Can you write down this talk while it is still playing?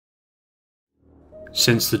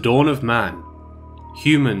Since the dawn of man,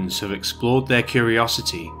 humans have explored their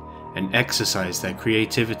curiosity and exercised their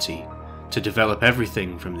creativity to develop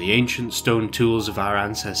everything from the ancient stone tools of our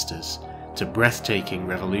ancestors to breathtaking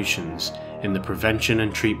revolutions in the prevention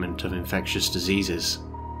and treatment of infectious diseases.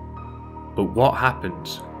 But what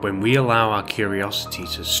happens when we allow our curiosity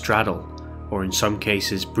to straddle, or in some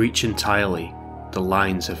cases breach entirely, the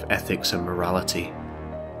lines of ethics and morality?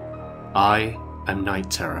 I am Night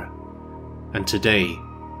Terror, and today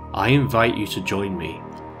I invite you to join me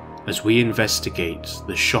as we investigate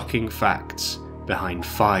the shocking facts behind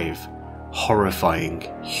 5 horrifying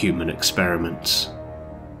human experiments.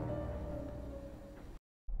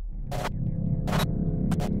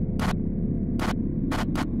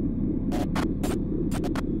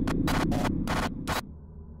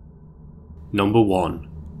 Number 1.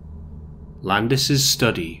 Landis's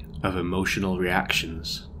study of emotional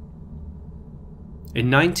reactions. In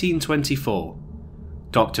 1924,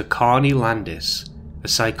 Dr. Carney Landis, a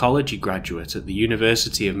psychology graduate at the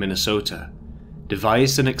University of Minnesota,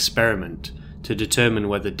 devised an experiment to determine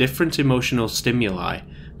whether different emotional stimuli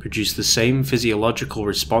produce the same physiological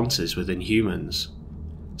responses within humans.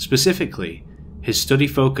 Specifically, his study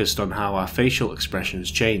focused on how our facial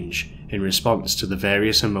expressions change in response to the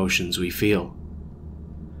various emotions we feel.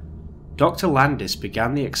 Dr. Landis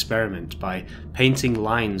began the experiment by painting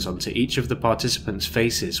lines onto each of the participants'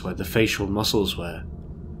 faces where the facial muscles were.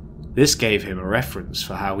 This gave him a reference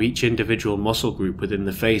for how each individual muscle group within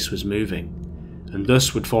the face was moving, and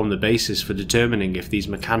thus would form the basis for determining if these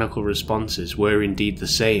mechanical responses were indeed the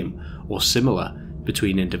same or similar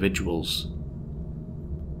between individuals.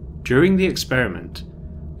 During the experiment,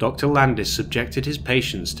 Dr. Landis subjected his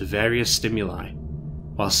patients to various stimuli,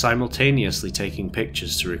 while simultaneously taking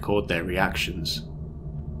pictures to record their reactions.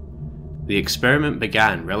 The experiment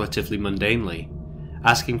began relatively mundanely,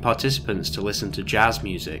 asking participants to listen to jazz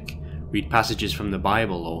music, read passages from the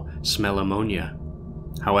Bible, or smell ammonia.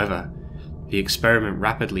 However, the experiment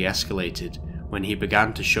rapidly escalated when he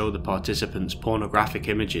began to show the participants pornographic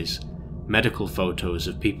images, medical photos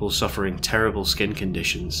of people suffering terrible skin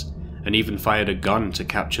conditions, and even fired a gun to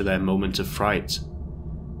capture their moment of fright.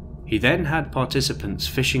 He then had participants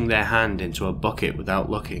fishing their hand into a bucket without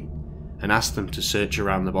looking, and asked them to search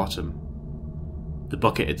around the bottom. The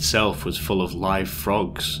bucket itself was full of live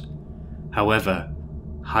frogs. However,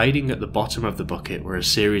 hiding at the bottom of the bucket were a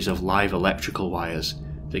series of live electrical wires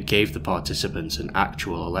that gave the participants an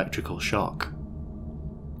actual electrical shock.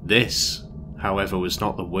 This, however, was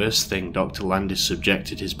not the worst thing Dr. Landis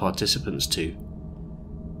subjected his participants to.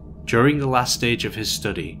 During the last stage of his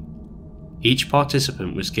study, each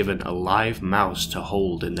participant was given a live mouse to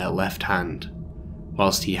hold in their left hand,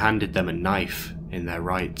 whilst he handed them a knife in their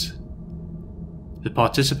right. The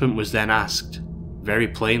participant was then asked, very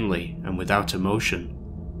plainly and without emotion,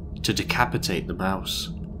 to decapitate the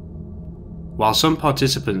mouse. While some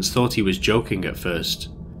participants thought he was joking at first,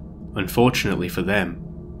 unfortunately for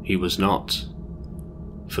them, he was not.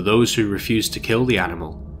 For those who refused to kill the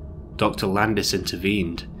animal, Dr. Landis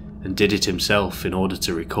intervened and did it himself in order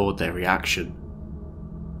to record their reaction.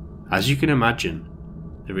 As you can imagine,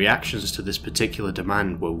 the reactions to this particular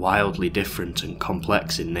demand were wildly different and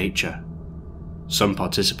complex in nature. Some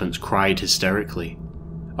participants cried hysterically,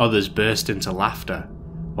 others burst into laughter,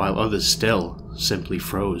 while others still simply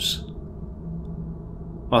froze.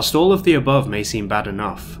 Whilst all of the above may seem bad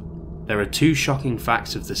enough, there are 2 shocking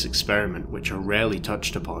facts of this experiment which are rarely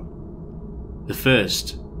touched upon. The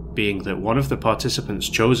first being that one of the participants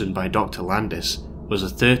chosen by Dr. Landis was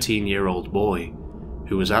a 13-year-old boy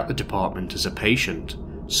who was at the department as a patient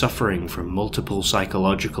suffering from multiple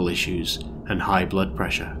psychological issues and high blood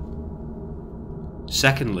pressure.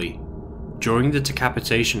 Secondly, during the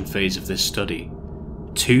decapitation phase of this study,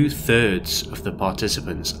 2/3 of the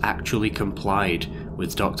participants actually complied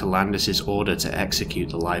with Dr. Landis's order to execute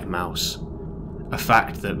the live mouse, a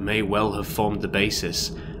fact that may well have formed the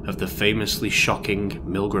basis of the famously shocking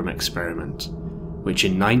Milgram experiment, which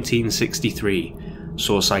in 1963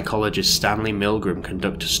 saw psychologist Stanley Milgram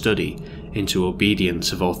conduct a study into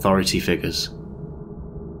obedience of authority figures.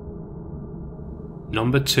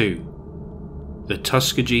 Number 2. The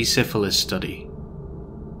Tuskegee Syphilis Study.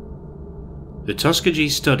 The Tuskegee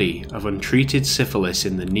study of untreated syphilis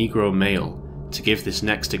in the Negro male, to give this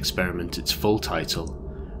next experiment its full title,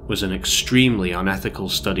 was an extremely unethical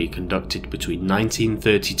study conducted between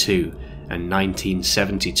 1932 and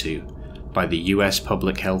 1972 by the US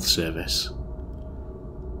Public Health Service.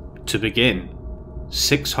 To begin,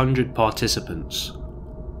 600 participants,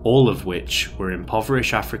 all of which were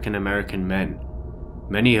impoverished African American men,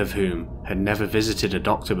 many of whom had never visited a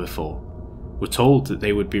doctor before, were told that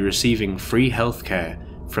they would be receiving free healthcare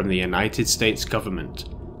from the United States government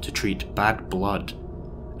to treat bad blood,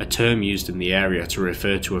 a term used in the area to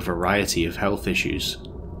refer to a variety of health issues.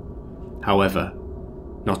 However,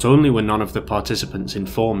 not only were none of the participants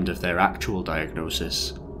informed of their actual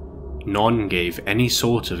diagnosis, none gave any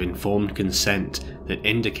sort of informed consent that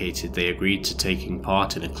indicated they agreed to taking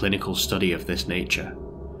part in a clinical study of this nature.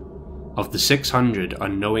 Of the 600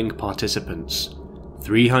 unknowing participants,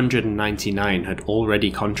 399 had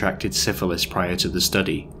already contracted syphilis prior to the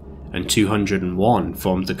study, and 201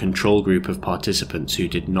 formed the control group of participants who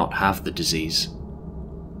did not have the disease.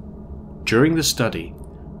 During the study,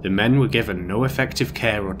 the men were given no effective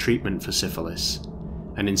care or treatment for syphilis,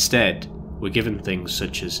 and instead were given things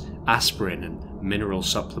such as aspirin and mineral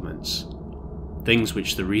supplements, things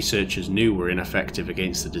which the researchers knew were ineffective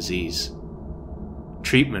against the disease.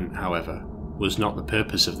 Treatment, however, was not the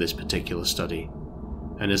purpose of this particular study,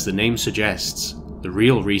 and as the name suggests, the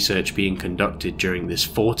real research being conducted during this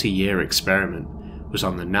 40-year experiment was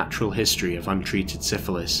on the natural history of untreated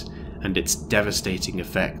syphilis and its devastating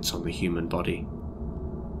effects on the human body.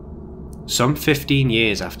 Some 15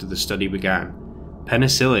 years after the study began,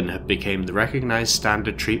 penicillin had become the recognized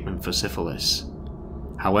standard treatment for syphilis.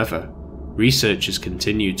 However, researchers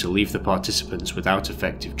continued to leave the participants without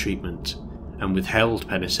effective treatment, and withheld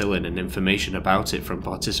penicillin and information about it from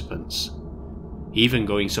participants, even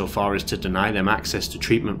going so far as to deny them access to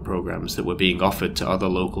treatment programs that were being offered to other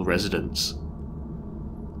local residents.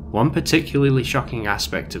 One particularly shocking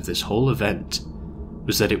aspect of this whole event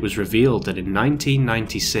was that it was revealed that in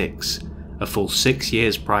 1996, a full 6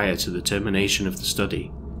 years prior to the termination of the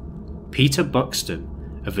study, Peter Buxton,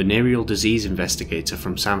 a venereal disease investigator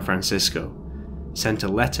from San Francisco, sent a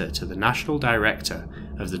letter to the National Director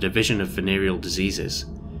of the Division of Venereal Diseases,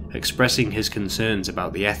 expressing his concerns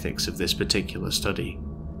about the ethics of this particular study.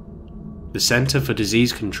 The Center for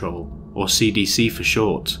Disease Control, or CDC for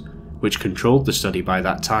short, which controlled the study by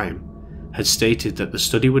that time, had stated that the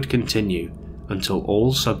study would continue until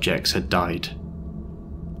all subjects had died.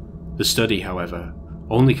 The study, however,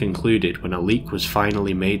 only concluded when a leak was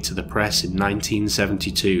finally made to the press in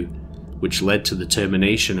 1972, which led to the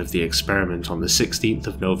termination of the experiment on the 16th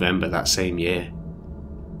of November that same year.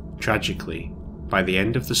 Tragically, by the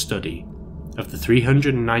end of the study, of the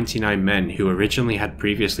 399 men who originally had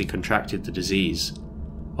previously contracted the disease,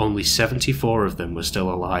 only 74 of them were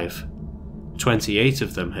still alive. 28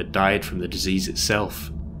 of them had died from the disease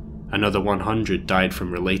itself. Another 100 died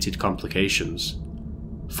from related complications.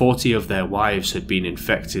 40 of their wives had been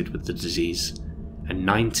infected with the disease, and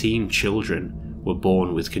 19 children were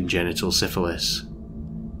born with congenital syphilis.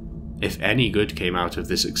 If any good came out of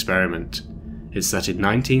this experiment, it's that in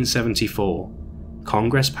 1974,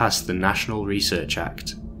 Congress passed the National Research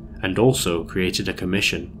Act, and also created a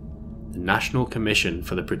commission, the National Commission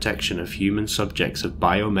for the Protection of Human Subjects of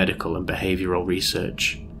Biomedical and Behavioral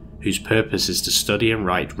Research, whose purpose is to study and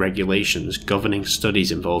write regulations governing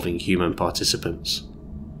studies involving human participants,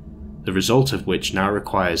 the result of which now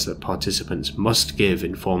requires that participants must give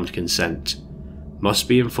informed consent, must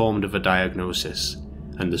be informed of a diagnosis,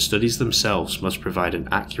 and the studies themselves must provide an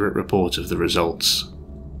accurate report of the results.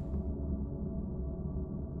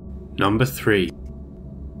 Number 3.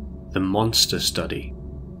 The Monster Study.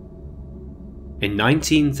 In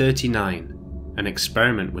 1939, an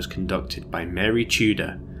experiment was conducted by Mary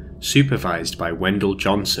Tudor, supervised by Wendell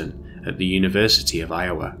Johnson at the University of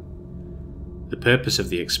Iowa. The purpose of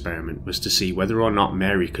the experiment was to see whether or not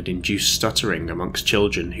Mary could induce stuttering amongst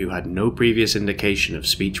children who had no previous indication of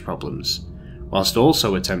speech problems, whilst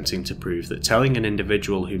also attempting to prove that telling an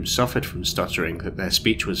individual whom suffered from stuttering that their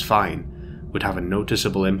speech was fine would have a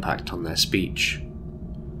noticeable impact on their speech.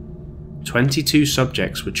 22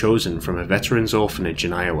 subjects were chosen from a veterans' orphanage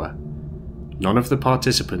in Iowa. None of the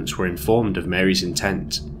participants were informed of Mary's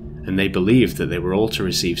intent, and they believed that they were all to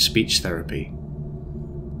receive speech therapy.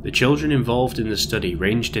 The children involved in the study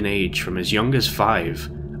ranged in age from as young as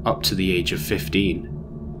 5 up to the age of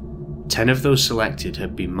 15. 10 of those selected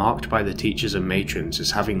had been marked by the teachers and matrons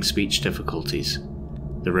as having speech difficulties.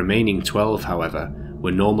 The remaining 12, however,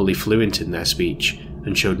 were normally fluent in their speech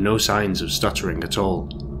and showed no signs of stuttering at all.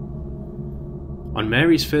 On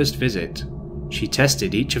Mary's first visit, she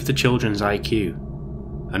tested each of the children's IQ,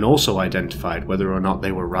 and also identified whether or not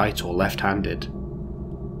they were right or left-handed.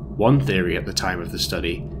 One theory at the time of the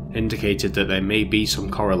study indicated that there may be some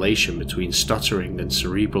correlation between stuttering and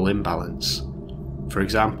cerebral imbalance. For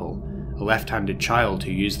example, a left-handed child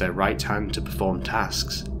who used their right hand to perform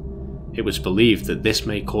tasks. It was believed that this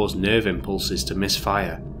may cause nerve impulses to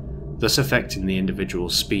misfire, thus affecting the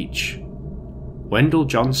individual's speech. Wendell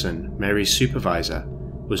Johnson, Mary's supervisor,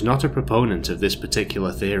 was not a proponent of this particular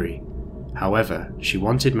theory. However, she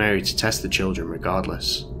wanted Mary to test the children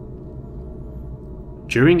regardless.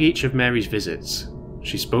 During each of Mary's visits,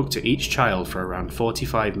 she spoke to each child for around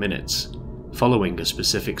 45 minutes, following a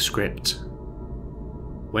specific script.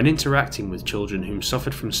 When interacting with children whom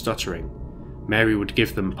suffered from stuttering, Mary would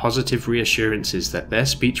give them positive reassurances that their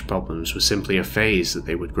speech problems were simply a phase that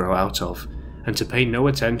they would grow out of, and to pay no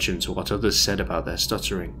attention to what others said about their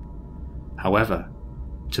stuttering. However,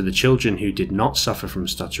 to the children who did not suffer from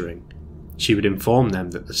stuttering, she would inform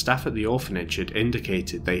them that the staff at the orphanage had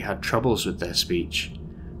indicated they had troubles with their speech,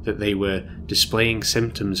 that they were displaying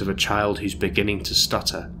symptoms of a child who's beginning to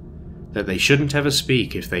stutter, that they shouldn't ever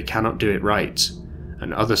speak if they cannot do it right,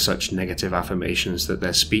 and other such negative affirmations that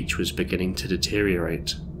their speech was beginning to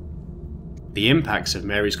deteriorate. The impacts of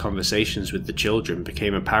Mary's conversations with the children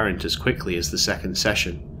became apparent as quickly as the second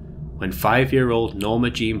session, when 5-year-old Norma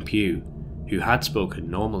Jean Pugh, who had spoken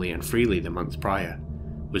normally and freely the month prior,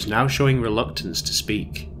 was now showing reluctance to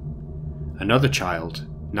speak. Another child,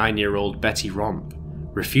 9-year-old Betty Romp,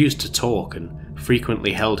 refused to talk and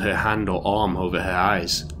frequently held her hand or arm over her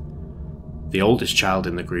eyes. The oldest child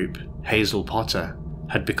in the group, Hazel Potter,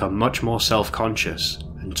 had become much more self-conscious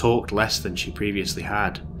and talked less than she previously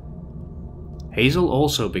had. Hazel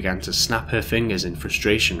also began to snap her fingers in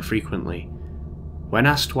frustration frequently. When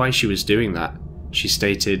asked why she was doing that, she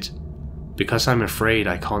stated, "Because I'm afraid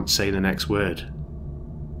I can't say the next word."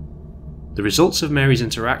 The results of Mary's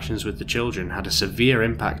interactions with the children had a severe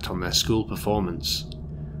impact on their school performance.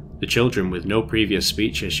 The children with no previous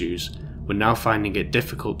speech issues were now finding it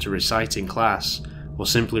difficult to recite in class or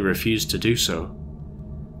simply refused to do so.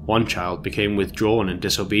 One child became withdrawn and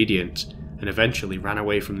disobedient and eventually ran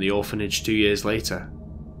away from the orphanage 2 years later.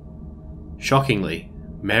 Shockingly,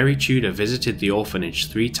 Mary Tudor visited the orphanage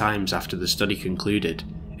 3 times after the study concluded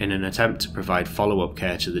in an attempt to provide follow-up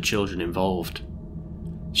care to the children involved.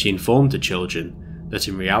 She informed the children that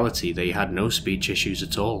in reality they had no speech issues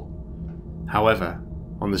at all. However,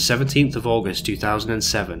 on the 17th of August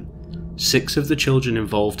 2007, 6 of the children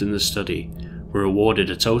involved in the study were awarded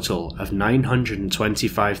a total of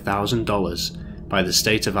 $925,000 by the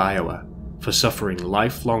state of Iowa for suffering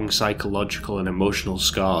lifelong psychological and emotional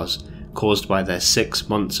scars caused by their 6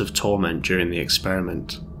 months of torment during the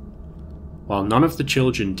experiment. While none of the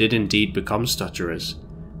children did indeed become stutterers,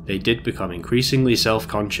 they did become increasingly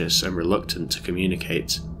self-conscious and reluctant to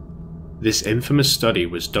communicate. This infamous study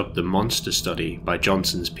was dubbed the Monster Study by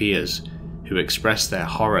Johnson's peers, who expressed their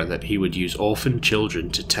horror that he would use orphaned children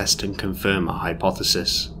to test and confirm a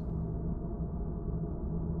hypothesis.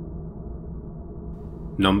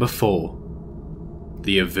 Number 4.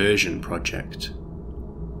 The Aversion Project.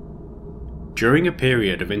 During a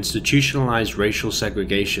period of institutionalized racial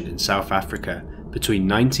segregation in South Africa between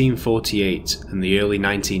 1948 and the early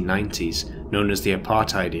 1990s, known as the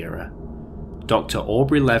Apartheid era, Dr.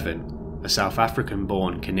 Aubrey Levin, a South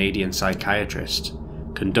African-born Canadian psychiatrist,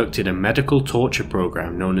 conducted a medical torture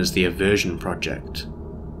program known as the Aversion Project.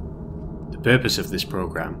 The purpose of this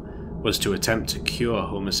program was to attempt to cure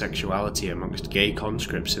homosexuality amongst gay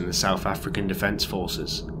conscripts in the South African Defence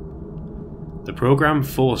Forces. The program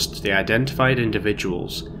forced the identified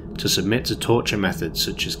individuals to submit to torture methods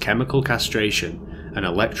such as chemical castration and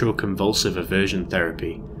electroconvulsive aversion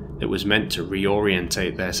therapy that was meant to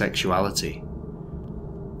reorientate their sexuality.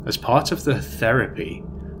 As part of the therapy,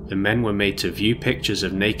 the men were made to view pictures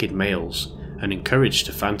of naked males and encouraged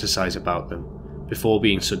to fantasize about them, before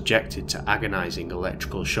being subjected to agonizing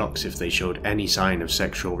electrical shocks if they showed any sign of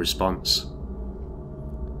sexual response.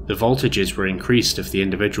 The voltages were increased if the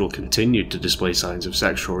individual continued to display signs of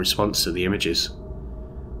sexual response to the images.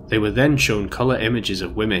 They were then shown color images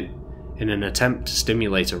of women in an attempt to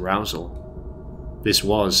stimulate arousal. This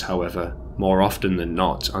was, however, more often than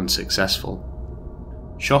not unsuccessful.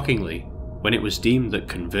 Shockingly, when it was deemed that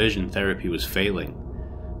conversion therapy was failing,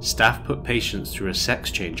 staff put patients through a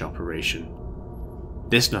sex change operation.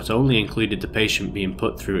 This not only included the patient being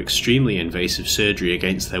put through extremely invasive surgery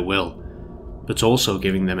against their will, but also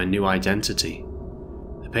giving them a new identity.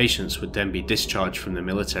 The patients would then be discharged from the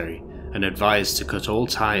military and advised to cut all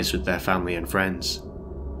ties with their family and friends.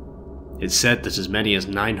 It's said that as many as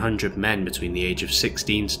 900 men between the age of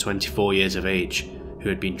 16 to 24 years of age who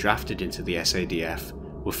had been drafted into the SADF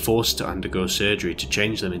were forced to undergo surgery to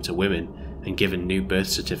change them into women and given new birth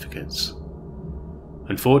certificates.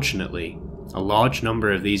 Unfortunately, a large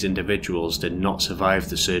number of these individuals did not survive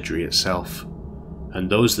the surgery itself, and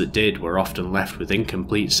those that did were often left with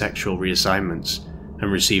incomplete sexual reassignments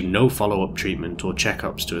and received no follow-up treatment or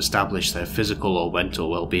checkups to establish their physical or mental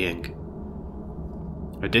well-being.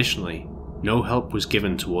 Additionally, no help was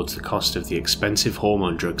given towards the cost of the expensive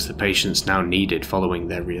hormone drugs the patients now needed following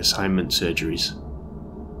their reassignment surgeries.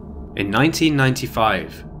 In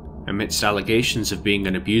 1995, amidst allegations of being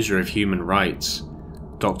an abuser of human rights,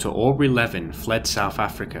 Dr. Aubrey Levin fled South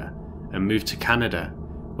Africa and moved to Canada,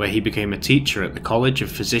 where he became a teacher at the College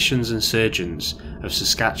of Physicians and Surgeons of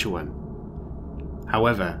Saskatchewan.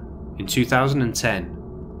 However, in 2010,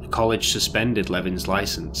 the college suspended Levin's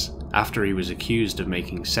license after he was accused of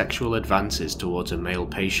making sexual advances towards a male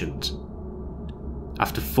patient.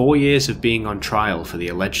 After 4 years of being on trial for the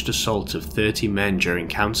alleged assault of 30 men during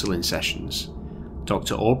counselling sessions,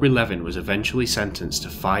 Dr. Aubrey Levin was eventually sentenced to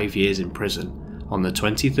 5 years in prison on the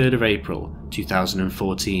 23rd of April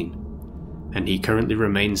 2014, and he currently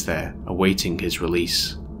remains there awaiting his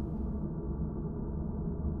release.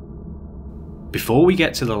 Before we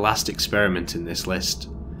get to the last experiment in this list,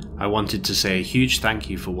 I wanted to say a huge thank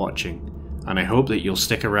you for watching, and I hope that you'll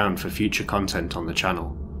stick around for future content on the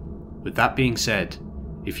channel. With that being said,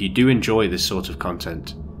 if you do enjoy this sort of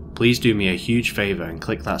content, please do me a huge favour and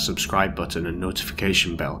click that subscribe button and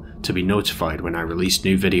notification bell to be notified when I release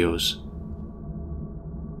new videos.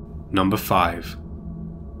 Number 5.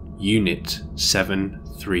 Unit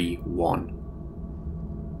 731.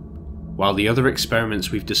 While the other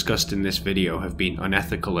experiments we've discussed in this video have been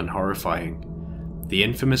unethical and horrifying, the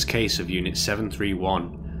infamous case of Unit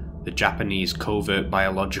 731, the Japanese Covert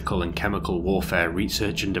Biological and Chemical Warfare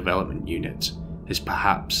Research and Development Unit, is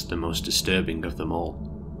perhaps the most disturbing of them all.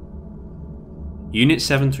 Unit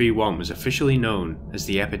 731 was officially known as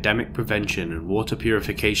the Epidemic Prevention and Water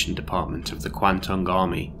Purification Department of the Kwantung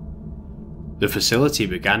Army. The facility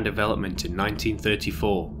began development in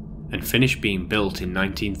 1934 and finished being built in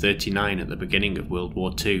 1939 at the beginning of World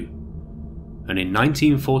War II, and in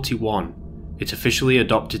 1941 it officially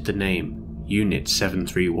adopted the name Unit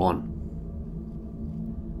 731.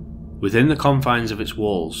 Within the confines of its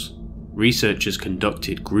walls, researchers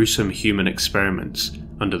conducted gruesome human experiments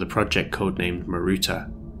under the project codenamed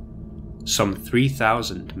Maruta. Some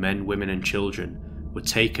 3,000 men, women and children were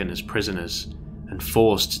taken as prisoners and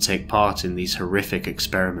forced to take part in these horrific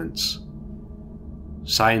experiments.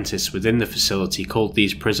 Scientists within the facility called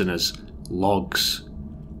these prisoners logs,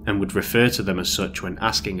 and would refer to them as such when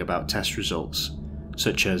asking about test results,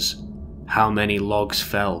 such as, "How many logs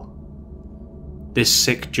fell?" This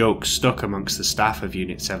sick joke stuck amongst the staff of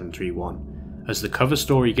Unit 731, as the cover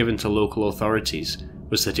story given to local authorities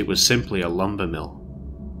was that it was simply a lumber mill.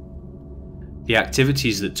 The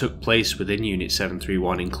activities that took place within Unit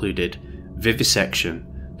 731 included vivisection,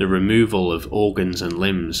 the removal of organs and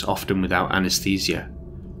limbs, often without anesthesia,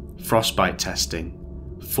 frostbite testing,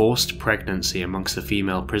 forced pregnancy amongst the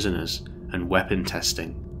female prisoners, and weapon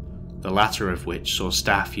testing, the latter of which saw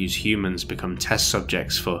staff use humans become test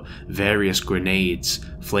subjects for various grenades,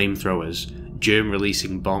 flamethrowers,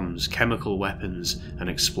 germ-releasing bombs, chemical weapons, and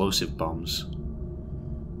explosive bombs.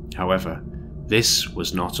 However, this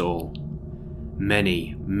was not all.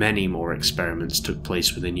 Many more experiments took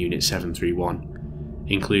place within Unit 731,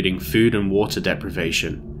 including food and water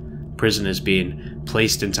deprivation, prisoners being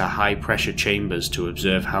placed into high-pressure chambers to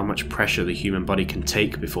observe how much pressure the human body can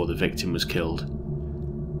take before the victim was killed.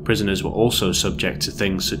 Prisoners were also subject to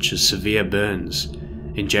things such as severe burns,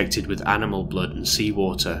 injected with animal blood and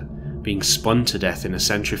seawater, being spun to death in a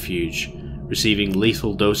centrifuge, receiving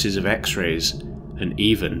lethal doses of X-rays, and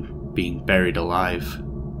even being buried alive.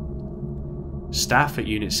 Staff at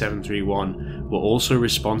Unit 731 were also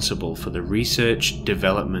responsible for the research,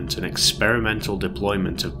 development and experimental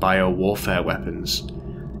deployment of biowarfare weapons,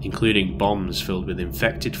 including bombs filled with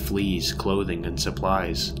infected fleas, clothing and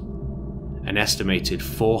supplies. An estimated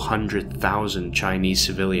 400,000 Chinese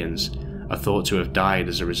civilians are thought to have died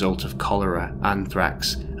as a result of cholera,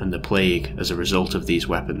 anthrax and the plague as a result of these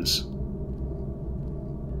weapons.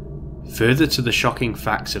 Further to the shocking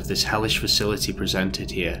facts of this hellish facility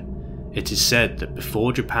presented here, it is said that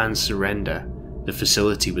before Japan's surrender, the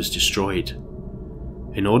facility was destroyed.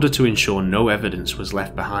 In order to ensure no evidence was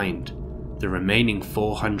left behind, the remaining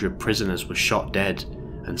 400 prisoners were shot dead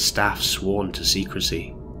and staff sworn to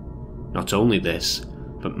secrecy. Not only this,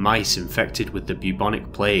 but mice infected with the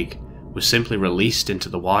bubonic plague were simply released into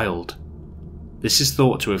the wild. This is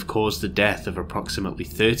thought to have caused the death of approximately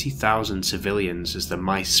 30,000 civilians as the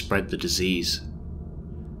mice spread the disease.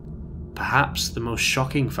 Perhaps the most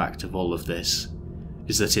shocking fact of all of this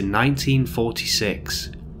is that in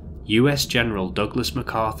 1946, US General Douglas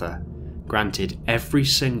MacArthur granted every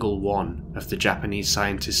single one of the Japanese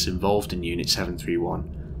scientists involved in Unit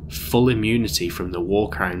 731 full immunity from the war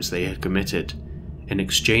crimes they had committed in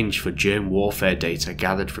exchange for germ warfare data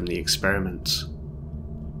gathered from the experiments.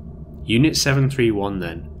 Unit 731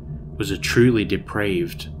 then was a truly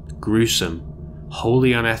depraved, gruesome,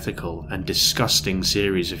 wholly unethical and disgusting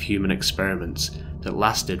series of human experiments that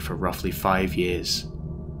lasted for roughly 5 years.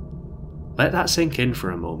 Let that sink in for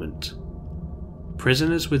a moment.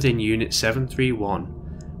 Prisoners within Unit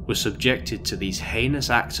 731 were subjected to these heinous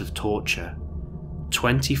acts of torture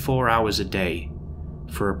 24 hours a day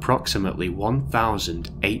for approximately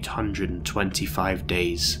 1,825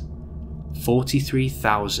 days,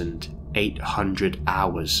 43,800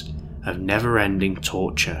 hours of never-ending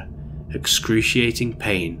torture, excruciating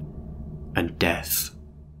pain, and death.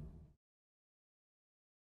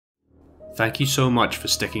 Thank you so much for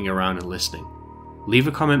sticking around and listening. Leave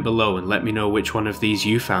a comment below and let me know which one of these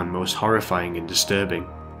you found most horrifying and disturbing.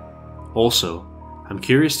 Also, I'm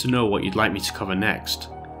curious to know what you'd like me to cover next,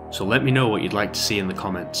 so let me know what you'd like to see in the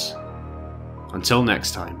comments. Until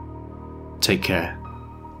next time, take care.